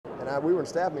we were in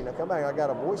staff meeting. I come back, I got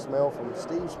a voicemail from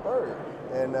Steve Spurrier,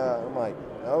 and I'm like,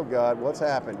 oh God, what's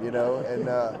happened? And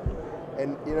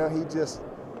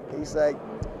he's like,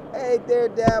 hey there,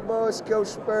 Dabo, it's Coach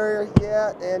Spurrier,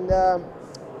 yeah, and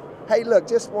hey, look,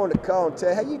 just wanted to call and tell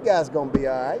you, hey, you guys gonna be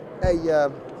all right? Hey, yeah,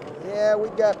 we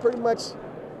got pretty much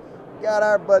got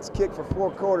our butts kicked for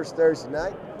 4 quarters Thursday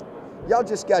night. Y'all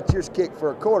just got yours kicked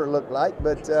for a quarter, looked like,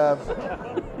 but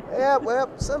yeah, well,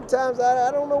 sometimes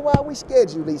I don't know why we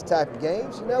schedule these type of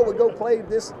games. We go play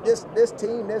this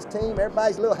team,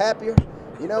 everybody's a little happier.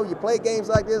 You play games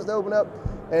like this to open up,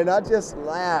 and I just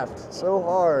laughed so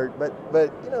hard. But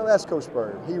that's Coach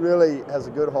Spurrier. He really has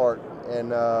a good heart,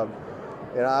 and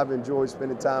I've enjoyed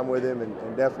spending time with him,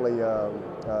 and definitely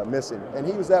miss him. And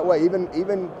he was that way,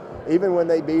 even when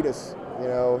they beat us. He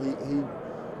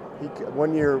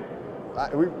 1 year.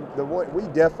 We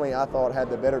definitely, I thought, had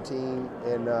the better team,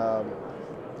 and I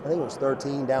think it was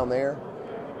 13 down there,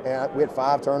 and we had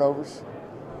 5 turnovers.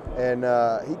 And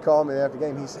he called me after the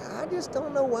game. He said, I just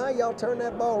don't know why y'all turn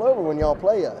that ball over when y'all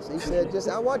play us. He said,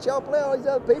 I watch y'all play all these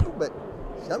other people, but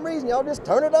for some reason y'all just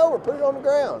turn it over, put it on the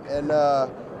ground. And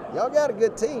y'all got a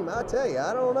good team, I tell you.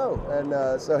 I don't know. And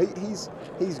so he's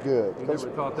good. You never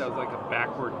thought that was like a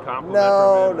backward compliment?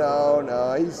 No.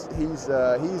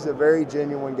 He's a very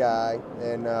genuine guy,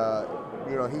 and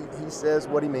he says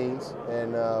what he means,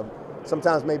 and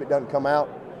sometimes maybe it doesn't come out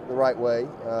the right way,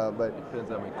 but it depends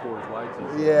how many Coors Lights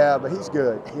he's but he's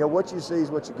good. What you see is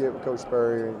what you get with Coach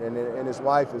Spurrier, and his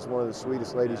wife is one of the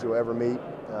sweetest ladies you'll ever meet.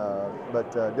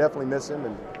 But definitely miss him,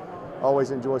 and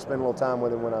always enjoy spending a little time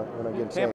with him when I get a chance.